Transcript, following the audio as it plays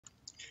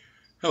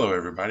Hello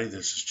everybody,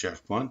 this is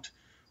Jeff Blunt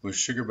with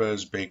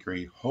SugarBuzz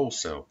Bakery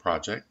Wholesale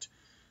Project.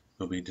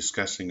 We'll be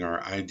discussing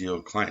our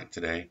ideal client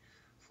today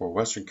for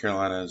Western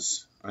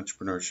Carolina's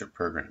entrepreneurship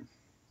program.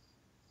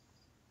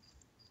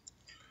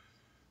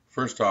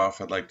 First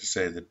off, I'd like to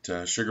say that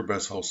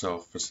SugarBuzz Wholesale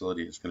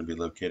Facility is going to be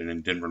located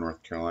in Denver,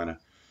 North Carolina.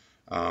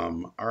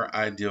 Our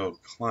ideal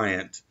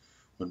client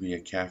would be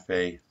a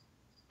cafe,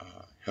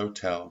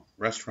 hotel,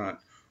 restaurant,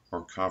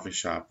 or coffee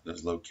shop that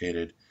is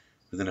located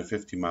within a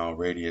 50-mile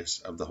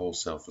radius of the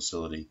wholesale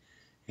facility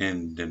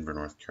in Denver,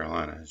 North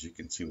Carolina. As you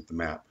can see with the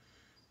map,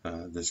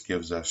 this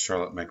gives us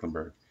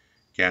Charlotte-Mecklenburg,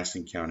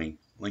 Gaston County,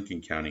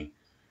 Lincoln County,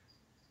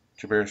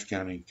 Cabarrus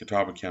County,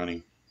 Catawba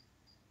County,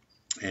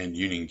 and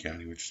Union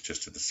County, which is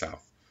just to the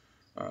south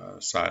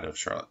side of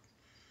Charlotte.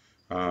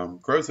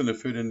 Growth in the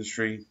food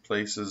industry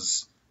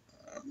places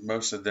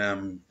most of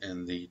them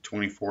in the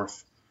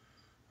 24th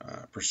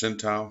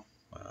percentile,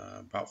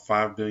 about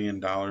 $5 billion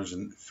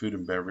in food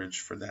and beverage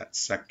for that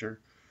sector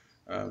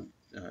of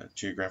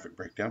geographic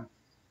breakdown.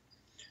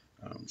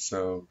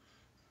 So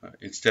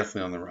it's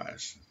definitely on the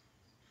rise.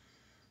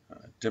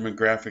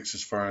 Demographics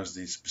as far as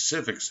the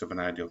specifics of an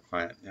ideal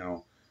client.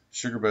 Now,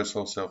 SugarBuzz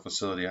Wholesale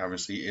Facility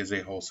obviously is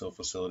a wholesale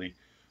facility.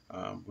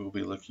 We'll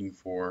be looking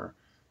for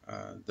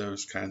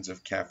those kinds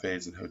of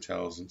cafes and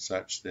hotels and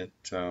such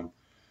that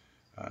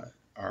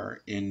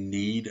are in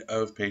need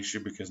of pastry,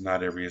 because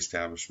not every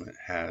establishment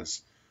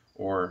has,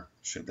 or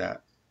should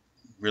that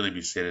really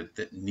be stated,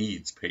 that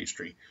needs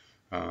pastry.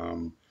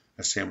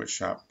 A sandwich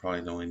shop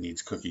probably only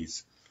needs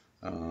cookies,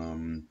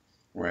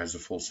 whereas a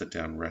full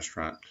sit-down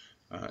restaurant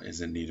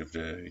is in need of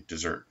the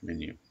dessert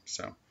menu.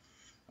 So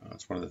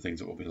it's one of the things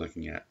that we'll be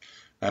looking at.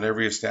 Not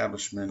every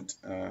establishment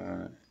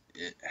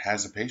it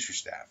has a pastry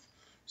staff.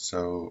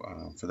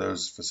 So for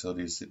those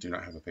facilities that do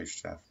not have a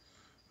pastry staff,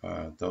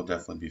 they'll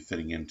definitely be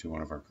fitting into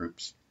one of our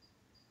groups.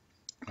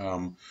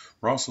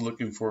 We're also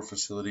looking for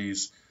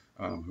facilities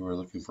who are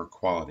looking for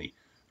quality,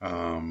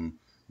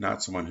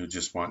 not someone who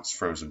just wants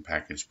frozen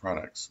packaged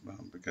products,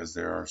 because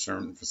there are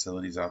certain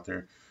facilities out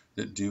there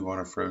that do want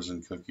a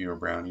frozen cookie or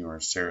brownie or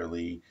a Sara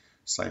Lee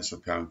slice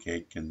of pound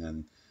cake, and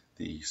then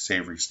the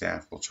savory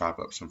staff will chop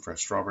up some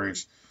fresh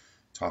strawberries,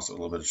 toss a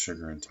little bit of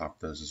sugar, and top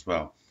those as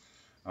well.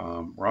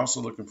 We're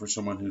also looking for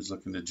someone who's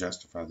looking to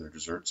justify their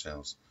dessert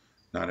sales.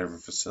 Not every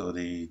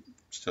facility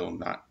still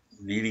not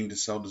needing to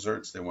sell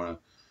desserts. They want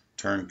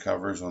to turn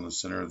covers on the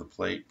center of the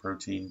plate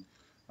protein,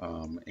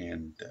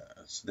 and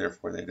so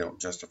therefore they don't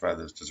justify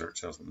those dessert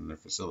sales within their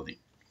facility.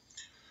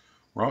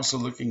 We're also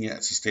looking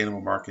at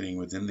sustainable marketing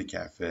within the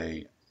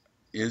cafe.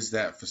 Is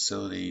that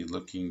facility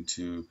looking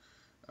to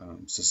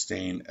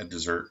sustain a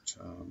dessert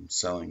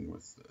selling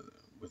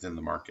within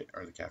the market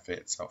or the cafe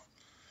itself?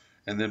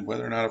 And then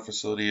whether or not a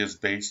facility is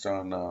based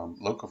on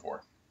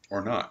locavore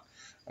or not.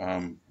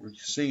 We're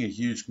seeing a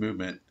huge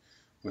movement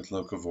with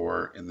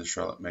locavore in the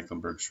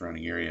Charlotte-Mecklenburg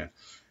surrounding area,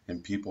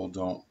 and people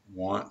don't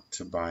want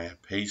to buy a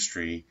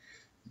pastry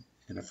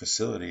in a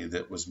facility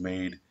that was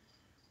made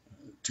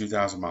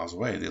 2,000 miles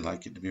away. They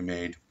like it to be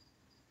made,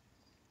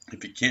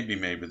 if it can't be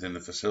made within the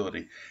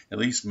facility, at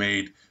least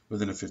made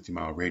within a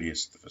 50-mile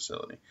radius of the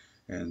facility.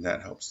 And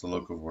that helps the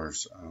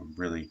locavores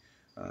really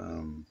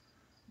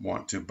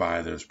want to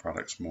buy those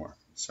products more.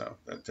 So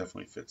that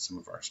definitely fits some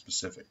of our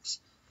specifics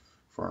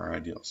for our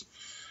ideals.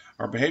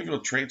 Our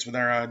behavioral traits with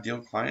our ideal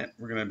client,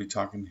 we're going to be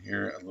talking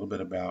here a little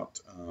bit about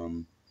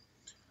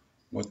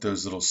what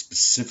those little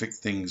specific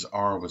things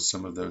are with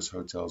some of those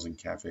hotels and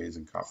cafes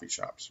and coffee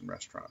shops and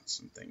restaurants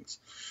and things.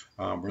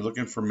 We're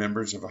looking for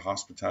members of a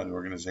hospitality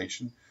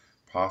organization,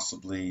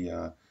 possibly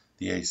the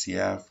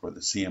ACF or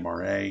the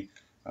CMRA,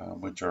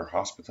 which are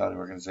hospitality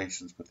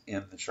organizations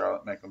within the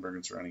Charlotte-Mecklenburg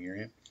and surrounding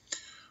area.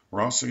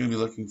 We're also going to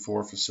be looking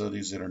for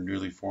facilities that are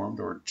newly formed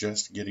or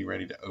just getting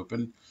ready to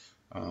open.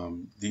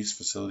 These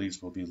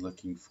facilities will be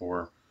looking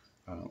for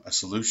a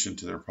solution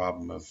to their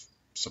problem of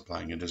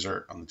supplying a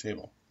dessert on the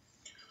table.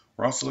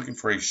 We're also looking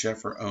for a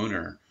chef or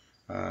owner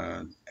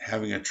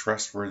having a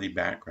trustworthy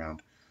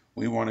background.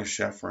 We want a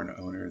chef or an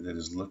owner that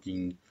is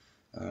looking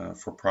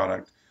for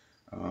product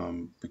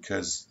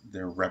because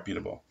they're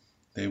reputable.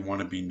 They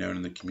want to be known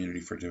in the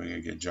community for doing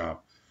a good job.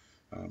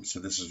 So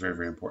this is very,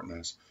 very important to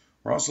us.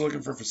 We're also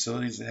looking for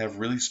facilities that have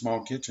really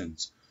small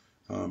kitchens,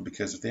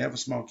 because if they have a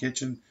small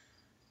kitchen,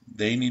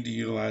 they need to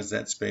utilize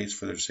that space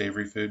for their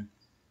savory food,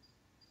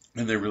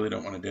 and they really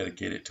don't want to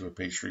dedicate it to a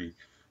pastry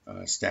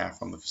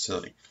staff on the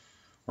facility.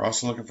 We're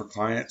also looking for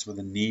clients with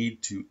a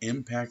need to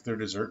impact their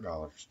dessert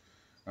dollars.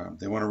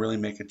 They want to really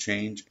make a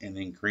change and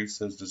increase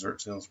those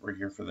dessert sales. We're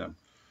here for them.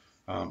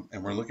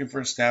 And we're looking for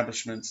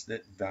establishments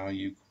that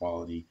value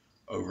quality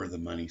over the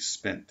money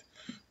spent.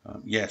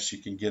 Yes, you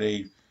can get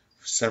a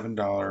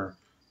 $7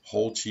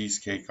 whole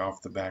cheesecake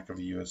off the back of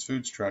a US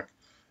Foods truck,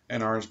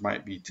 and ours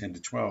might be 10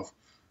 to 12,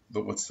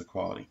 but what's the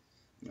quality?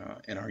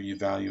 And are you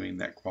valuing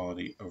that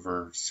quality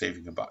over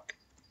saving a buck?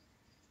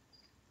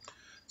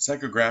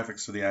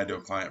 Psychographics for the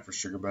ideal client for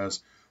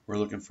SugarBuzz. We're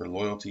looking for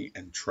loyalty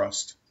and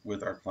trust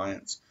with our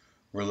clients.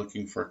 We're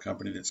looking for a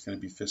company that's going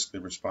to be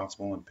fiscally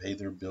responsible and pay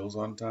their bills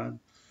on time.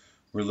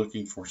 We're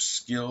looking for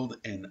skilled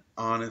and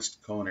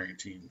honest culinary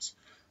teams.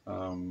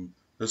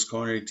 Those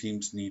culinary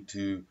teams need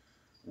to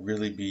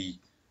really be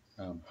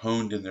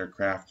honed in their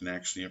craft and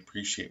actually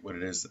appreciate what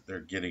it is that they're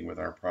getting with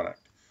our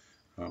product.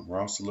 We're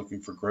also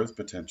looking for growth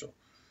potential.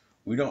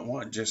 We don't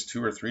want just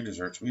 2 or 3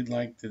 desserts. We'd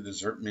like the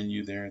dessert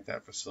menu there at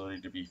that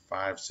facility to be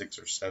 5, 6,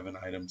 or 7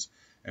 items,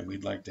 and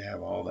we'd like to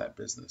have all that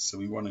business. So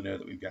we want to know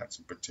that we've got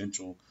some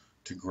potential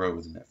to grow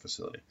within that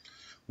facility.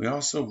 We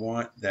also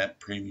want that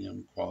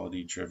premium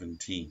quality driven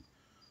team.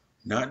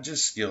 Not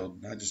just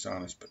skilled, not just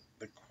honest, but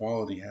the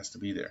quality has to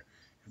be there.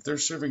 If they're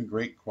serving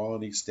great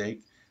quality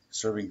steak,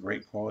 serving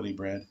great quality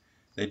bread,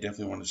 they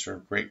definitely want to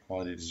serve great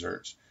quality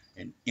desserts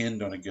and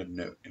end on a good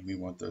note. And we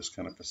want those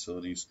kind of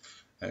facilities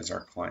as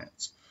our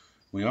clients.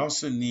 We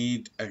also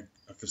need a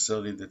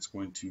facility that's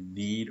going to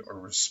need or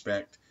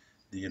respect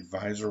the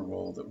advisor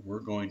role that we're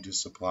going to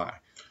supply.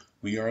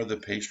 We are the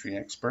pastry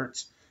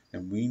experts,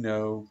 and we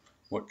know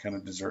what kind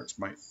of desserts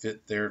might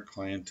fit their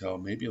clientele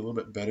maybe a little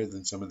bit better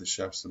than some of the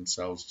chefs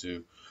themselves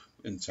do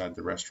inside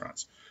the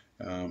restaurants.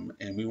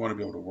 And we want to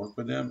be able to work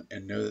with them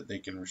and know that they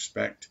can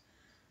respect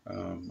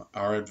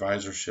our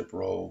advisorship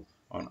role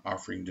on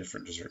offering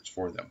different desserts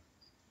for them.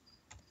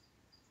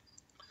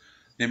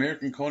 The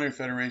American Culinary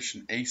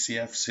Federation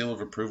ACF Seal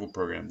of Approval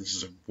Program. This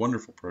is a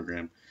wonderful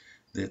program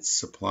that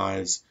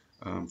supplies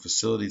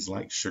facilities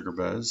like Sugar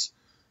Buzz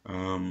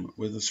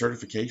with a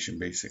certification,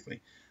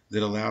 basically,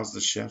 that allows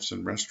the chefs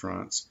and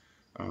restaurants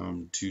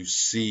to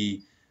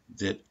see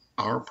that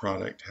our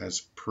product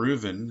has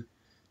proven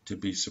to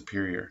be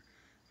superior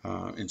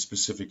in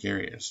specific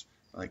areas,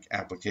 like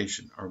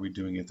application. Are we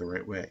doing it the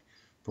right way?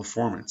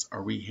 Performance.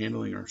 Are we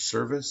handling our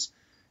service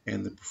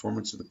and the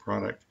performance of the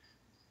product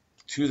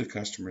to the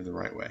customer the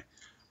right way?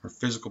 Our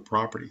physical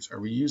properties. Are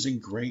we using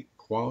great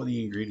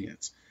quality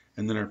ingredients?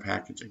 And then our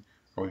packaging.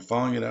 Are we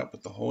following it up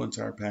with the whole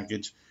entire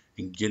package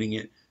and getting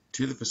it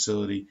to the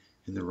facility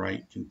in the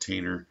right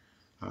container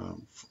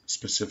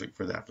specific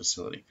for that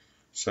facility?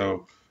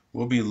 So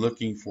we'll be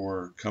looking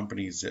for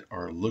companies that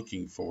are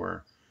looking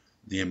for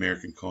the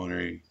American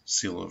Culinary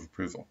Seal of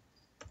Approval.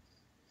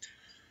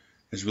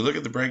 As we look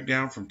at the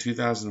breakdown from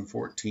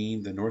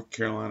 2014, the North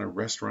Carolina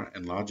Restaurant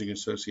and Lodging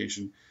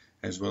Association,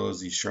 as well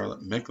as the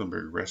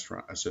Charlotte-Mecklenburg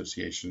Restaurant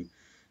Association,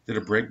 did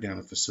a breakdown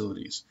of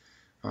facilities.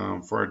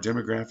 For our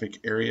demographic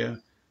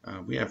area,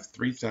 we have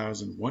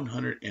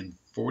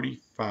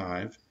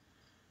 3,145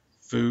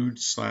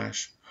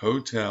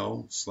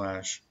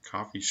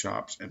 food/hotel/coffee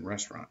shops and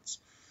restaurants.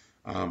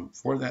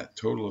 For that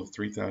total of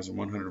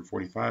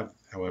 3,145,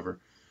 however,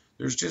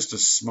 there's just a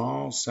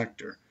small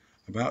sector,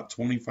 about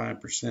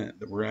 25%,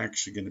 that we're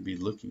actually going to be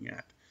looking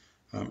at.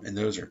 And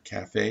those are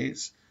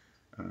cafes,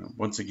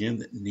 once again,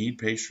 that need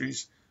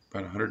pastries,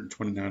 about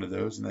 129 of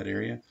those in that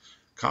area.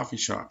 Coffee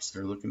shops,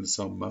 they're looking to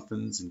sell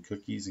muffins and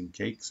cookies and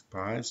cakes,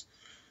 pies,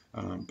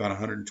 about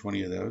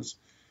 120 of those.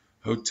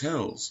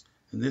 Hotels,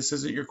 and this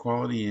isn't your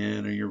Quality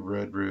Inn or your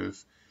Red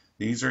Roof.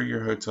 These are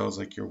your hotels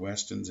like your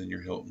Westins and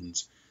your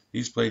Hiltons.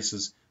 These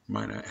places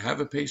might not have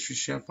a pastry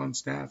chef on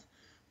staff,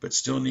 but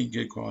still need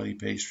good quality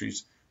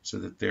pastries so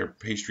that their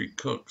pastry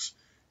cooks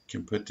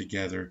can put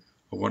together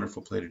a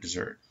wonderful plate of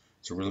dessert.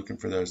 So we're looking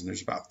for those, and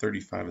there's about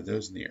 35 of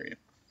those in the area.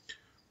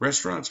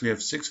 Restaurants, we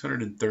have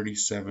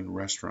 637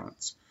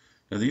 restaurants.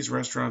 Now these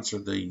restaurants are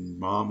the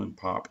mom and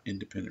pop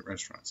independent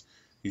restaurants.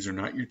 These are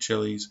not your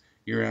Chili's,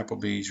 your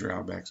Applebee's, your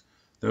Outbacks.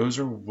 Those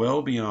are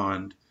well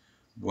beyond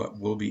what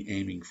we'll be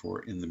aiming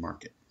for in the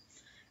market.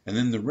 And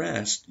then the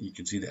rest, you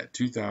can see that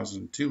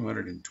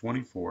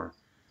 2,224,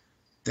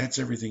 that's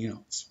everything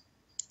else.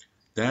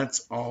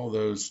 That's all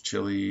those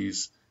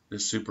Chili's, the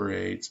Super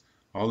 8s,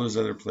 all those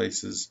other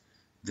places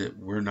that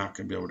we're not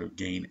going to be able to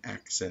gain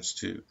access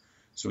to.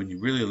 So when you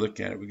really look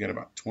at it, we got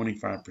about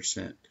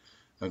 25%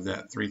 of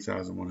that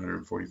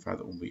 3,145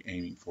 that we'll be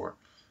aiming for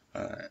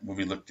when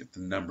we looked at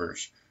the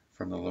numbers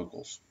from the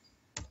locals.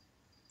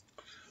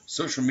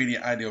 Social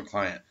media ideal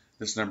client.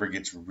 This number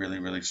gets really,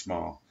 really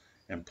small,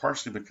 and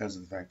partially because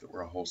of the fact that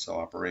we're a wholesale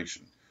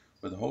operation.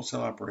 With a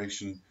wholesale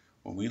operation,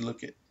 when we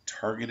look at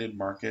targeted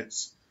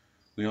markets,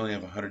 we only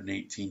have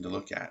 118 to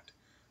look at.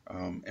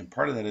 And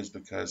part of that is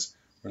because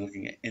we're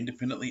looking at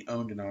independently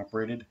owned and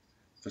operated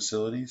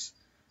facilities.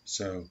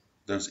 So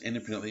those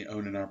independently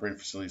owned and operated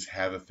facilities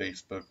have a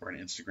Facebook or an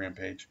Instagram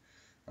page.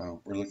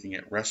 We're looking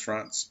at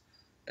restaurants.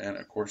 And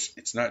of course,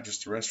 it's not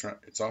just the restaurant,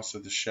 it's also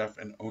the chef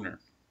and owner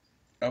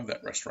of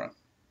that restaurant,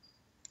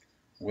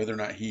 whether or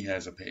not he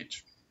has a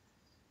page.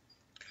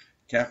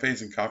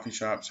 Cafes and coffee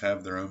shops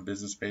have their own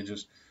business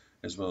pages,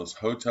 as well as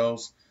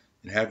hotels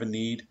that have a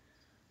need.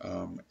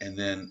 And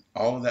then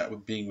all of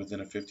that being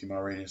within a 50-mile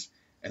radius.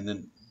 And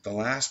then the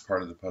last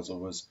part of the puzzle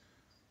was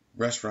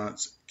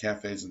restaurants,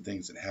 cafes, and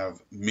things that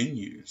have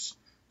menus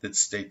that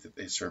state that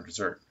they serve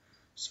dessert.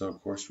 So,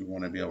 of course, we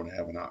want to be able to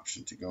have an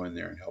option to go in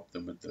there and help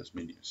them with those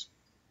menus.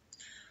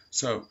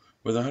 So,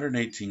 with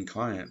 118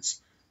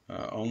 clients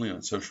only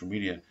on social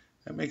media,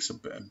 that makes a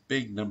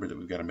big number that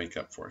we've got to make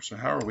up for. So,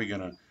 how are we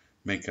going to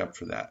make up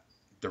for that,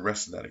 the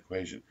rest of that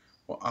equation?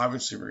 Well,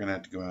 obviously, we're going to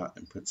have to go out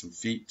and put some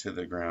feet to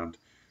the ground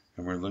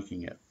and we're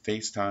looking at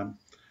FaceTime.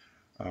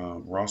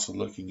 We're also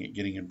looking at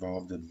getting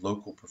involved in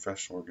local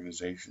professional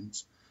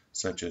organizations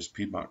such as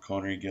Piedmont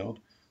Culinary Guild,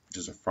 which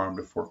is a farm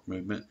to fork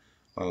movement,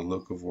 a lot of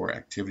locavore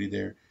activity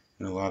there,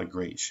 and a lot of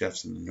great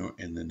chefs in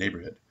the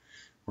neighborhood.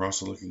 We're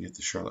also looking at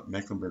the Charlotte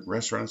Mecklenburg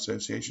Restaurant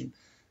Association.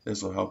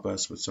 This will help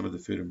us with some of the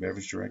food and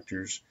beverage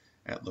directors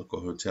at local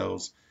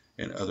hotels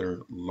and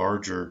other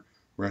larger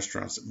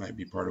restaurants that might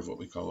be part of what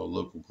we call a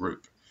local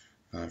group.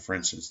 For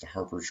instance, the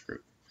Harper's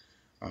Group.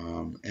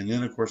 And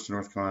then, of course, the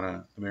North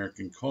Carolina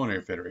American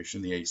Culinary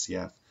Federation, the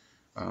ACF,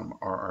 are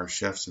our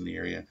chefs in the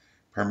area,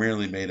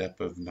 primarily made up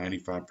of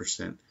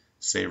 95%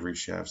 savory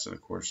chefs. And,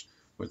 of course,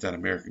 with that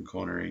American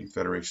Culinary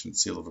Federation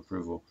seal of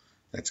approval,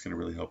 that's going to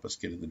really help us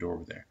get in the door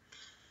with there.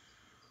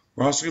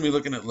 We're also going to be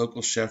looking at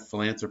local chef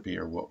philanthropy,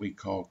 or what we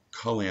call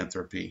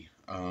culanthropy.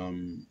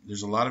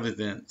 There's a lot of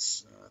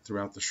events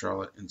throughout the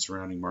Charlotte and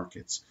surrounding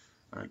markets.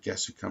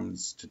 Guess Who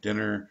Comes to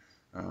Dinner,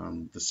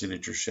 the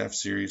Signature Chef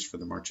Series for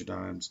the March of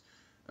Dimes,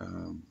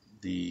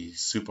 the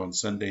Soup on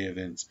Sunday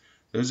events.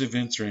 Those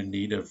events are in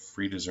need of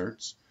free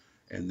desserts,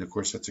 and of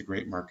course that's a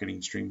great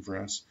marketing stream for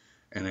us.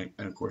 And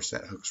of course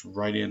that hooks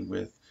right in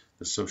with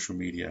the social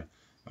media.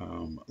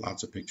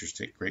 Lots of pictures,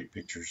 take great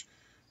pictures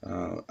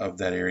of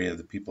that area.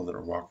 The people that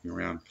are walking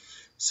around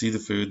see the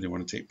food, and they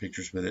want to take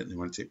pictures with it, and they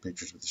want to take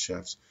pictures with the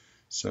chefs.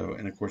 So,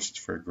 and of course it's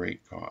for a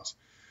great cause.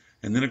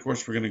 And then of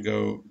course we're going to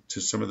go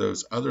to some of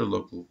those other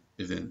local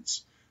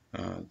events,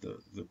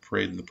 the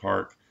parade in the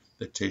park,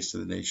 the Taste of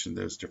the Nation,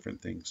 those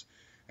different things.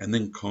 And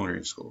then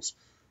culinary schools.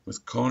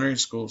 With culinary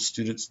schools,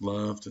 students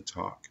love to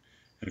talk.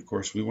 And of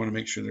course, we want to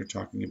make sure they're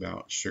talking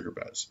about Sugar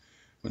Buzz.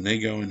 When they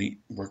go and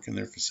work in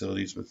their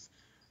facilities with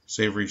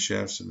savory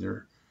chefs and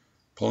they're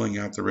pulling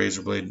out the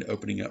razor blade and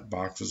opening up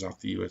boxes off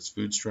the U.S.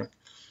 Foods Truck,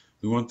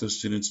 we want those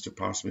students to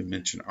possibly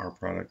mention our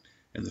product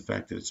and the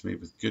fact that it's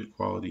made with good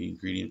quality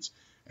ingredients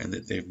and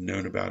that they've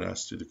known about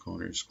us through the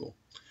culinary school.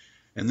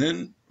 And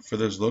then for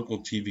those local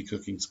TV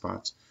cooking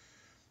spots,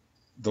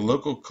 the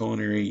local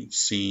culinary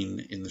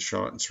scene in the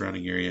Charlotte and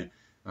surrounding area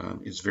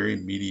is very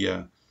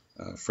media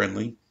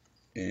friendly,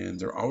 and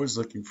they're always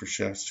looking for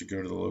chefs to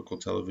go to the local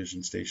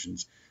television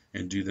stations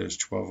and do those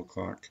 12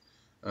 o'clock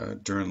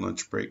during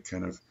lunch break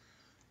kind of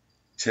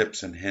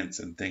tips and hints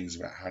and things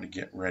about how to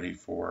get ready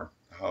for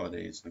the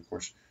holidays. And of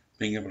course,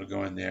 being able to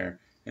go in there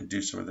and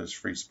do some of those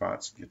free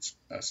spots gets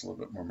us a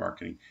little bit more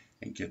marketing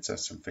and gets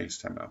us some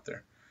FaceTime out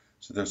there.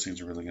 So those things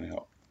are really going to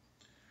help.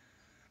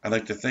 I'd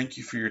like to thank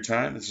you for your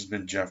time. This has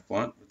been Jeff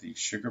Blunt with the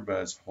Sugar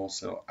Buzz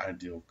Wholesale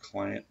Ideal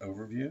Client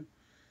Overview.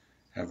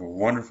 Have a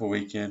wonderful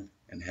weekend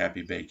and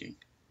happy baking.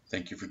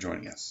 Thank you for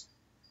joining us.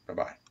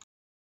 Bye-bye.